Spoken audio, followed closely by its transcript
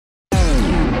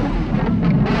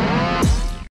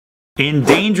In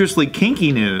dangerously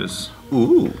kinky news.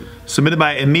 Ooh. Submitted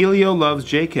by Emilio Loves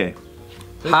JK.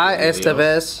 Hi,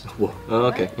 Estevez. Oh,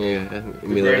 okay. Yeah.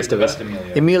 Emilio Estevez.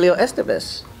 Emilio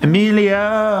Estevez.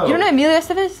 Emilio! You don't know Emilio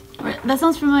Estevez? That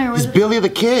sounds familiar. He's Billy the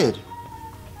Kid.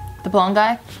 The blonde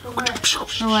guy? Or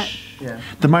what? Yeah.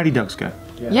 The Mighty Ducks guy.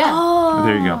 Yeah. Oh.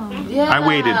 There you go. Yeah. I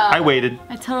waited.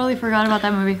 I totally forgot about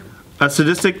that movie. A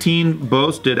sadistic teen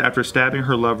boasted after stabbing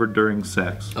her lover during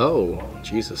sex. Oh,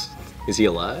 Jesus. Is he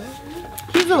alive?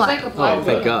 He's alive. Oh,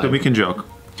 thank God. Then we can joke.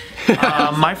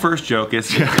 My first joke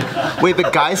is... Wait, the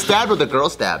guy stabbed or the girl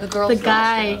stabbed? The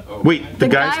guy. Wait, the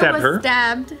guy stabbed was her?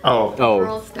 stabbed. Oh. The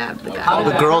girl stabbed the guy. Oh,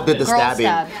 the girl did the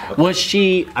stabbing. Was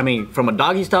she, I mean, from a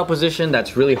doggy style position,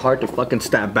 that's really hard to fucking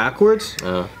stab backwards.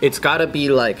 It's gotta be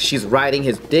like she's riding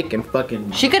his dick and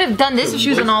fucking... She could have done this if she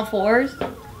was on all fours.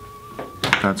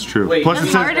 That's true. Wait. Plus,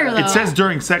 That's harder, though. it says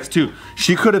during sex, too.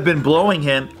 She could have been blowing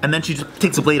him, and then she just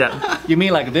takes a blade out. You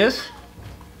mean like this?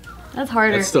 That's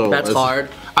harder. That's hard.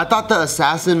 I thought the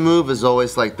assassin move is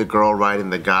always like the girl riding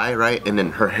the guy, right? And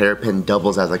then her hairpin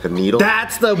doubles as like a needle.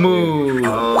 That's the move.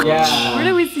 Yeah. Where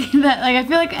do we see that? Like, I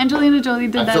feel like Angelina Jolie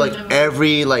did I that. feel like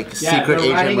every like secret they're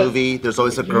agent riding movie, there's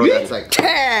always a girl that's like,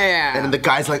 and then the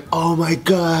guy's like, oh my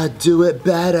God, do it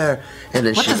better. And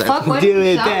then What she's the like, fuck? Why do did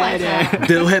it you sound like better. that?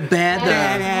 Do it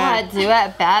better. What? Do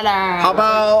it better. How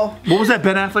about What was that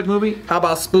Ben Affleck movie?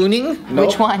 spooning?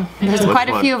 Which one? There's quite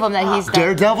a one? few of them that he's done.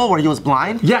 Daredevil, where he was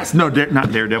blind? Yes, no,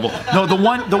 not Daredevil. No, the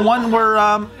one where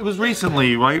it was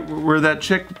recently, right? Where that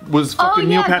chick was fucking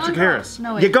Neil yeah, Patrick Gone Girl. Harris.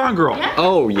 No, wait. Yeah, Gone Girl.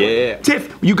 Oh, yeah.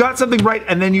 Tiff, you got something right,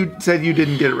 and then you said you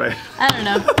didn't get it right. I don't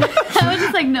know. I was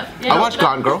just like, no. Yeah, I watched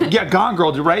Gone Girl. Yeah, Gone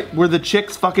Girl, right? Where the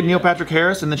chick's fucking Neil Patrick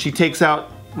Harris, and then she takes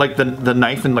out like the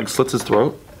knife and like slits his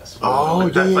throat. Oh,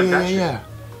 that shit. yeah.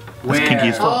 That's kinky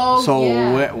as fuck. So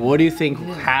yeah. what do you think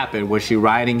happened? Was she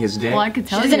riding his dick? Well, I could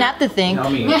tell She you. doesn't have to think. I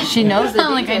mean- She knows It's not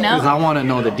the like I details. Because know. I want to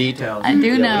know the details. I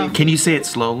do know. Can you say it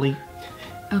slowly?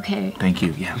 Okay. Thank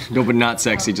you. Yeah. No, but not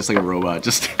sexy, just like a robot.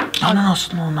 Just. No,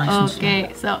 slow, nice and slow.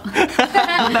 Okay, so.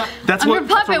 That's I'm what. your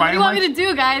puppet. What do you want me to? to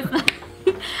do, guys?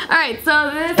 Alright, so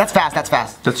this. That's fast, that's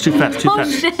fast. That's too fast. Too Oh,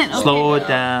 fast. shit, okay. Slow it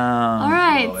down.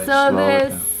 Alright, so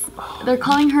this. They're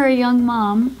calling her a young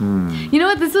mom. You know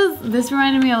what? This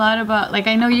reminded me a lot about, like,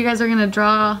 I know you guys are gonna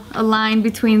draw a line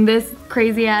between this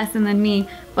crazy ass and then me,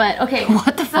 but okay.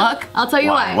 What the fuck? I'll tell you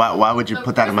why. Why would you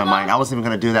put that in my first of all- mind? I wasn't even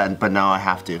gonna do that, but now I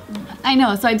have to. I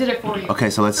know, so I did it for you. Okay,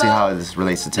 so let's see how this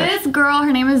relates to Tiff. This girl,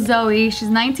 her name is Zoe. She's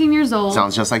 19 years old.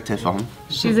 Sounds just like Tiff.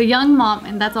 She's a young mom,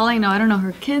 and that's all I know. I don't know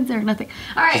her kids or nothing.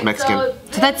 All right, She's Mexican.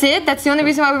 So that's it? That's the only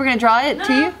reason why we were gonna draw it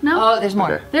to you? No. Oh, there's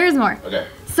more. Okay. There is more. Okay.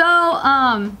 So,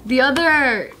 the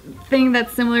other thing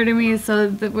that's similar to me is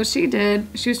what she did,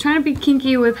 she was trying to be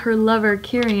kinky with her lover,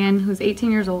 Kieran, who's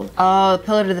 18 years old. Oh,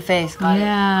 pillow to the face. Got it.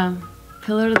 Yeah,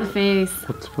 pillow to the face.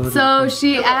 So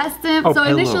she asked him, Oh, so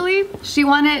pillow. initially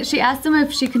she asked him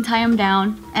if she can tie him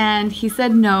down, and he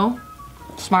said no.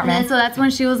 Smart And man. so that's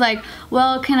when she was like,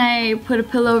 well, can I put a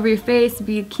pillow over your face to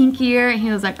be kinkier? And he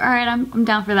was like, all right, I'm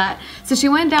down for that. So she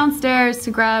went downstairs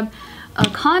to grab a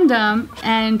condom,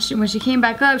 and when she came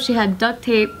back up, she had duct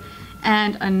tape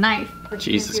and a knife.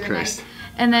 Jesus Christ. Knife.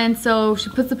 And then so she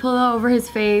puts the pillow over his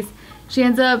face. She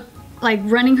ends up like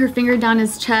running her finger down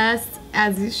his chest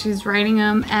as she's writing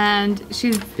him, and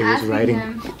she's asking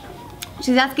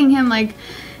him like,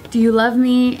 do you love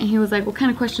me? And he was like, what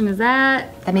kind of question is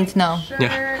that? That means no.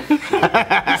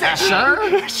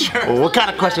 Sure. Well, what kind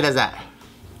of question is that?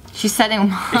 She's setting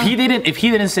him up. If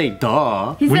he didn't say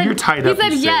duh. He When said, you're tied he up,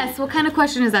 said you say- yes. What kind of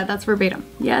question is that? That's verbatim.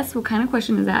 Yes. What kind of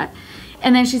question is that?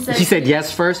 And then she said, He said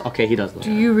yes first? Okay, he does do that.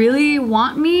 you really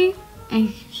want me? And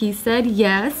he said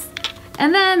yes.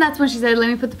 And then that's when she said, let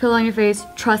me put the pillow on your face.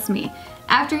 Trust me.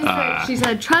 After she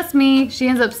said, trust me, she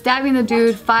ends up stabbing the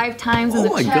dude 5 times in the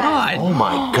chest. Oh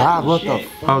my God, what the?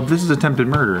 Oh, this is attempted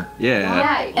murder. Yeah.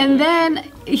 Yeah, and then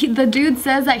the dude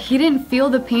says that he didn't feel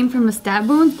the pain from the stab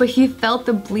wounds, but he felt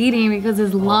the bleeding because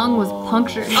his lung was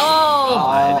punctured.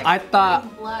 I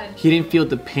thought Blood. he didn't feel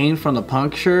the pain from the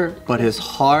puncture, but his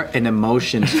heart and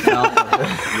emotions felt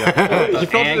He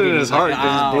felt it in his heart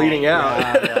because it's bleeding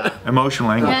out. Emotional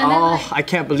angle. Yeah, and then, Oh, I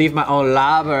can't believe my own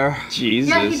lover. Jesus.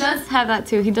 yeah, he does have that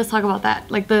too. He does talk about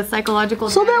that, like the psychological.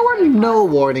 So there were no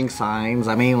warning signs.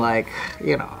 I mean, like,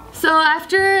 you know. So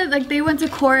after like they went to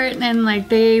court and like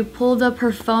they pulled up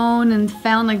her phone and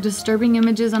found like disturbing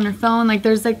images on her phone. Like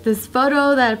there's like this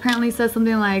photo that apparently says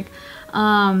something like,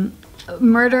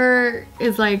 murder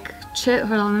is like chip.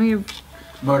 Hold on, let me.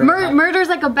 Murder's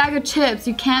like a bag of chips.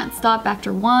 You can't stop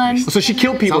after one. So she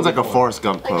killed people. Sounds like a Forrest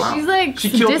Gump quote. She's like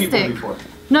sadistic.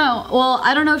 No, well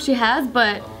I don't know if she has,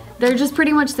 but they're just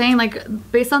pretty much saying, like,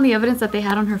 based on the evidence that they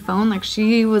had on her phone, like,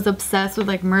 she was obsessed with,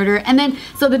 like, murder. And then,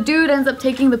 so the dude ends up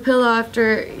taking the pillow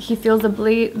after he feels the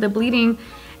bleeding.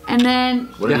 And then...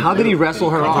 Yeah, how did he wrestle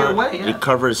her off? He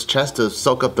covered his chest to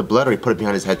soak up the blood, or he put it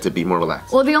behind his head to be more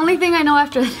relaxed. Well, the only thing I know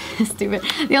after... stupid.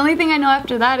 The only thing I know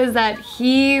after that is that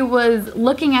he was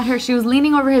looking at her. She was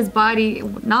leaning over his body,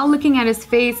 not looking at his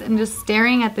face, and just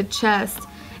staring at the chest.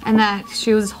 And that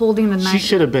she was holding the knife. She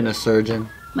should have been a surgeon.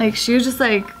 Like, she was just,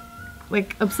 like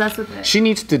obsessed with it. She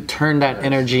needs to turn that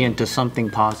energy into something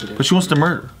positive. But she wants to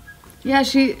murder. Yeah,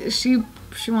 she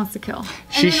wants to kill.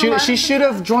 She should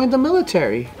have joined the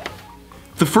military.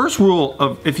 The first rule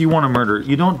of if you want to murder,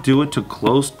 you don't do it to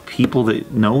close people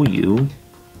that know you.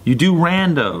 You do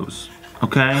randos,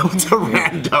 okay? It's a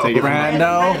rando. Take it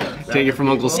from, Take it from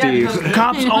Uncle Steve.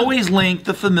 Cops always link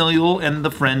the familial and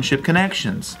the friendship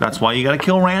connections. That's why you gotta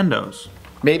kill randos.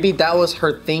 Maybe that was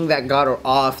her thing that got her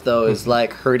off, though, is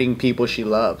like hurting people she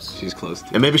loves. She's close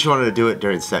to And maybe she wanted to do it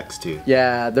during sex, too.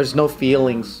 Yeah, there's no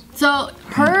feelings. So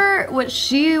what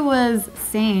she was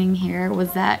saying here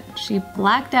was that she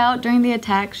blacked out during the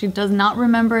attack. She does not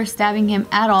remember stabbing him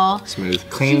at all. smooth.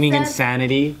 Claiming She said-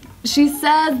 insanity. She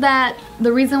said that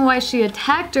the reason why she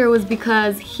attacked her was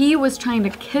because he was trying to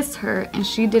kiss her and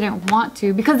she didn't want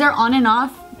to, because they're on and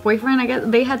off boyfriend, I guess.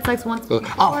 They had sex once before.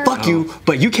 Oh, fuck you,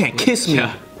 but you can't kiss me.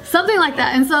 Yeah. Something like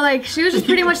that. And so, like, she was just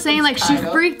pretty much saying, like, she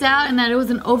freaked out and that it was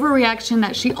an overreaction,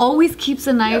 that she always keeps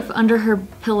a knife under her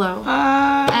pillow.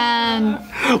 And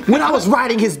When I was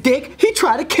riding his dick, he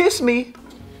tried to kiss me.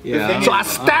 Yeah. So I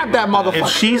stabbed that If motherfucker.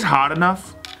 she's hot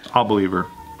enough, I'll believe her.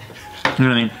 You know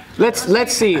what I mean?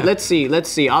 Let's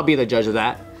see. I'll be the judge of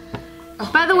that.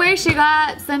 by the way, she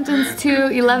got sentenced to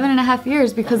 11 and a half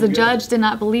years because the judge did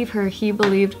not believe her. He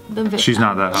believed the victim. She's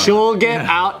not that hot. She'll get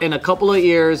out in a couple of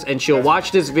years and she'll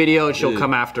watch this video and she'll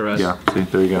come after us. Yeah, see,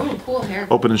 there you go. Cool hair.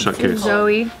 Open and shut case.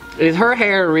 Zoe. Is her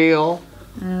hair real?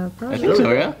 I think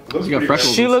so, yeah. She got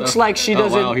freckles She and looks stuff. like she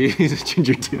doesn't. Oh, wow, he's a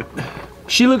ginger too.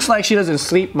 She looks like she doesn't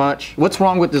sleep much. What's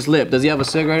wrong with this lip? Does he have a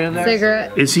cigarette in there?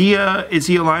 Cigarette. Is he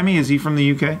a limey? Is he from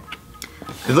the UK?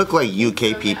 They look like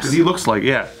UK peeps. Because he looks like,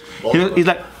 yeah. He's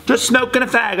like, just smoking a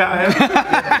fag out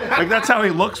here. Like, that's how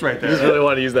he looks right there. really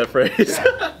want to use that phrase.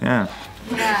 Yeah.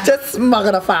 Just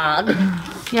smuggling a fog.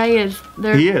 Yeah, he is.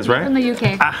 They're He is, right? From the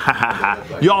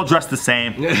UK. You all dress the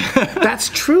same. That's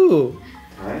true.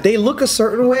 They look a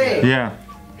certain way. Yeah.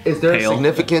 Is there Pale. a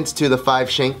significance to the 5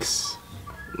 shanks?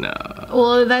 No.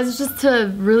 Well, that's just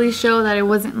to really show that it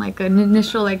wasn't like an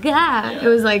initial, like, yeah. It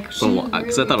was like,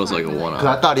 Because I thought it was like a Cause one-off.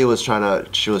 I thought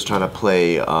she was trying to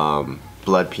play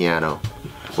blood piano.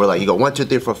 Where like you go 1, 2,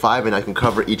 3, 4, 5, and I can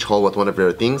cover each hole with one of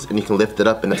your things, and you can lift it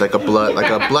up, and it's like a blood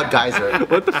geyser.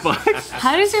 What the fuck?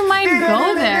 how does your mind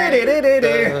go there?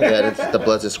 The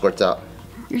blood just squirts out.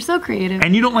 You're so creative.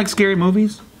 And you don't like scary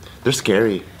movies? They're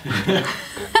scary.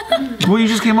 Well, you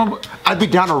just came up with... I'd be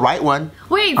down to write one.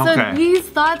 Wait, so Okay. these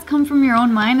thoughts come from your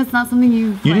own mind? It's not something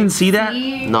you didn't see that?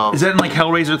 No. Is that in like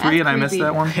Hellraiser 3 That's and I missed creepy.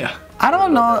 that one? Yeah. I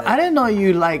don't know. I didn't know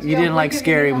you didn't like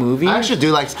scary movies. I actually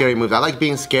do like scary movies. I like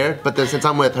being scared, but then since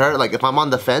I'm with her, like if I'm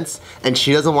on the fence and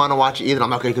she doesn't want to watch it either,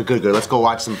 I'm like, okay, good. Let's go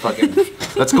watch some fucking.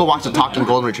 Let's go watch a talking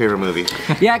golden retriever movie.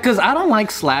 Yeah, because I don't like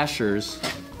slashers.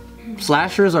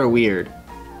 Slashers are weird.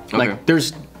 Like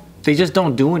they just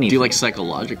don't do anything. Do you like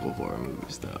psychological horror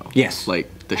movies though? Yes.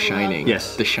 Like The Shining.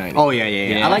 Yes. The Shining. Oh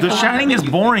yeah. I like The Shining is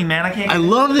boring, man. I can't... I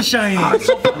love The Shining. It's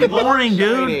so fucking boring,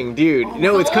 dude. Dude.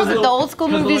 No, it's because The old school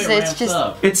movies, it's just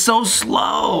It's so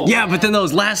slow. Yeah, but then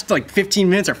those last like 15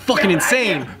 minutes are fucking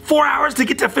insane. 4 hours to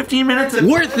get to 15 minutes?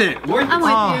 Worth it. I'm with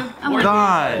you. I'm with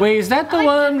God. Wait, is that the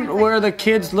one where the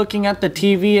kid's looking at the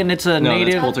TV and it's a No,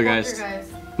 native? that's Poltergeist.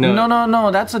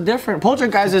 No, that's a different.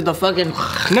 Poltergeist is the fucking.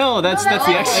 No, that's The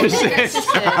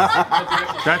Exorcist.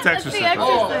 That's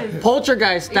Exorcist.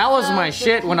 Poltergeist, that was my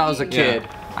shit when I was a kid.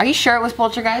 Are you sure it was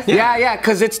Poltergeist? Yeah,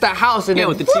 because it's the house and Yeah, then,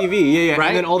 with the TV. Yeah. right?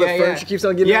 And then all the Yeah, furniture keeps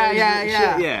on getting Yeah.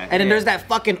 Yeah. And then there's that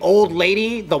fucking old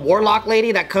lady, the warlock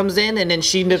lady that comes in and then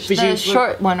she The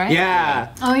short one, right? Yeah.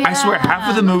 Oh yeah. I swear, half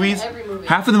of the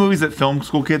movies that film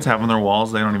school kids have on their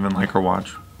walls, they don't even like or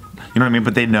watch. You know what I mean?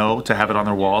 But they know to have it on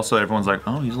their wall, so everyone's like,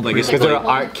 oh, he's a Like, little it's Because they're an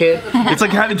art kid. It's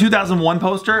like having 2001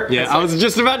 poster. Yeah, I was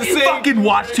just about to say. Fucking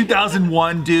watch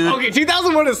 2001, dude. Okay,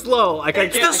 2001 is slow. Like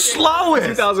It's the slowest.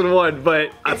 2001,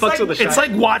 but I fucks with The Shining. It's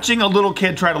like watching a little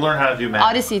kid try to learn how to do math.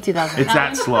 Odyssey 2000. It's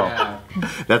that slow.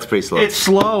 That's pretty slow. It's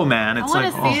slow, man. I It's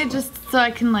want like, to see it just so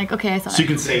I can like. Okay, I saw it. so you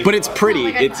can say. But it's pretty.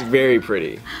 It's very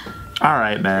pretty. All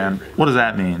right, man. What does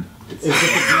that mean?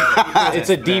 It's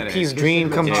a DP's dream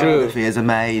come true. It's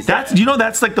amazing. That's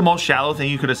that's like the most shallow thing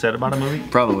you could have said about a movie.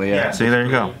 Probably, yeah. See, there you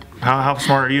go. How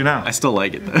smart are you now? I still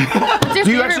like it though. What's your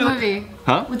Do you favorite actually- movie?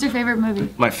 Huh? What's your favorite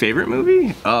movie? My favorite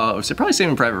movie? So probably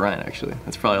Saving Private Ryan actually.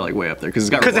 That's probably like way up there because it's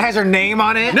got. Because it has her name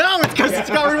on it? No, it's because it's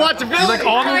got rewatchability. Like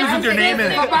all movies with your name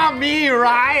in it. About me,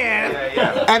 Ryan.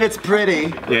 And it's pretty.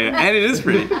 Yeah, and it is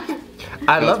pretty.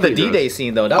 I love the pretty D-Day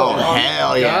scene though. That Oh, was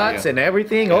hell yeah. guts and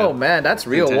everything. Oh man, that's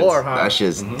real Intense. war, huh? That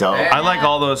shit's dope. I like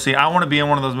all those scenes. I want to be in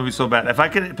one of those movies so bad. If I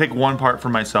could pick one part for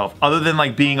myself, other than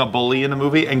like being a bully in the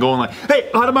movie and going like, "Hey,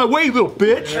 out of my way, little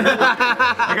bitch!"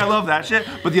 Like I love that shit.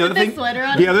 But the other the thing, sweater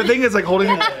on? the other thing is like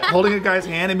holding a guy's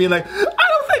hand and being like, "I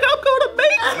don't think I'll go to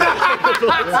make."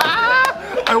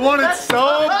 I want it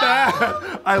so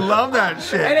bad. I love that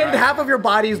shit. And then half of your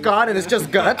body's gone and it's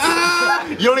just guts.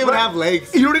 You don't even have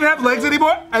legs. You don't even have legs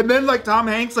anymore. And then like Tom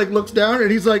Hanks like looks down and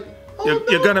he's like,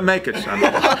 "You're gonna make it, son."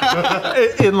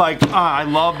 In like, I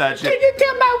love that shit. You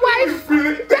tell my wife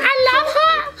I love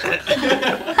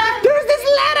her. There's this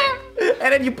letter.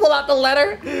 And then you pull out the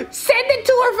letter. Send it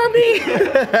to her for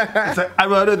me. It's like, I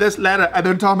wrote her this letter, and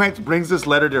then Tom Hanks brings this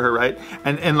letter to her, right?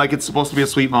 And like it's supposed to be a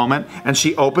sweet moment, and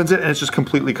she opens it, and it's just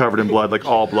completely covered in blood, like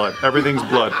all blood. Everything's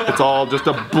blood. It's all just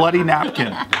a bloody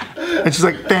napkin. And she's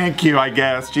like, "Thank you, I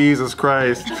guess." Jesus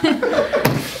Christ.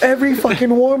 Every fucking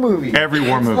war movie. Every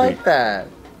war It's movie. like that.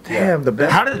 Damn, the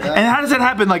best How does that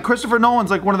happen? Like Christopher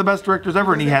Nolan's like one of the best directors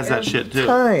ever, and he has that shit too.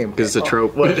 time. Because it's a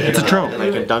trope. It's a trope.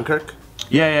 Like in Dunkirk.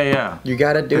 Yeah. You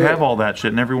gotta do They it. have all that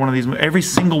shit in every one of these. Every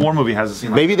single war movie has a scene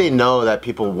like Maybe they know that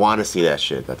people want to see that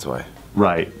shit. That's why.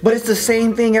 Right. But it's the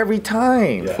same thing every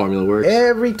time. Formula works.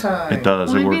 Every time. It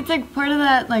does. Well, It maybe works. it's like part of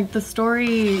that, like the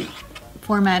story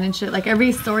format and shit. Like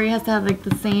every story has to have like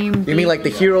the same. You mean like the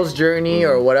hero's journey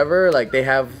or whatever? Like they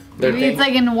have their Maybe thing? it's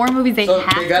like in war movies they So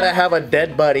have they gotta to. have a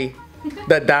dead buddy.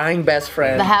 The dying best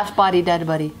friend. The half-body dead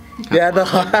buddy. Yeah, the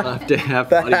Have to have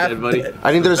body dead buddy.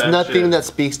 I think there's That nothing shit. that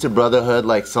speaks to brotherhood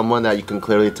like someone that you can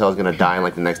clearly tell is gonna die in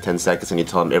like the next 10 seconds, and you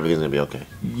tell them everything's gonna be okay.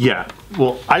 Yeah.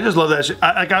 Well, I just love that shit.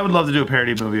 I would love to do a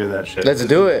parody movie of that shit. Let's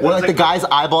do it. When like the guy's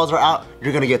eyeballs are out,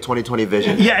 you're gonna get 20/20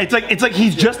 vision. Yeah, it's like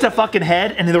he's just a fucking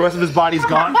head and the rest of his body's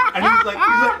gone. And he's like,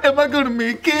 "Am I gonna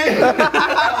make it?"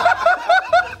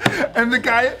 And the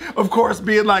guy, of course,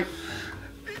 being like,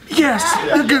 "Yes,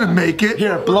 you're gonna make it."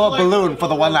 Here, blow a balloon for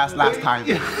the one last time.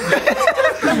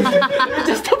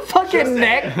 Just a fucking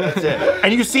neck.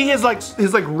 And you see his like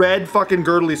red fucking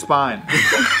girdly spine.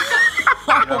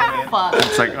 Fuck.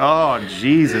 It's like, oh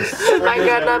Jesus. I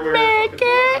gotta make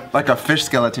it. Like a fish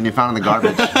skeleton you found in the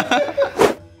garbage.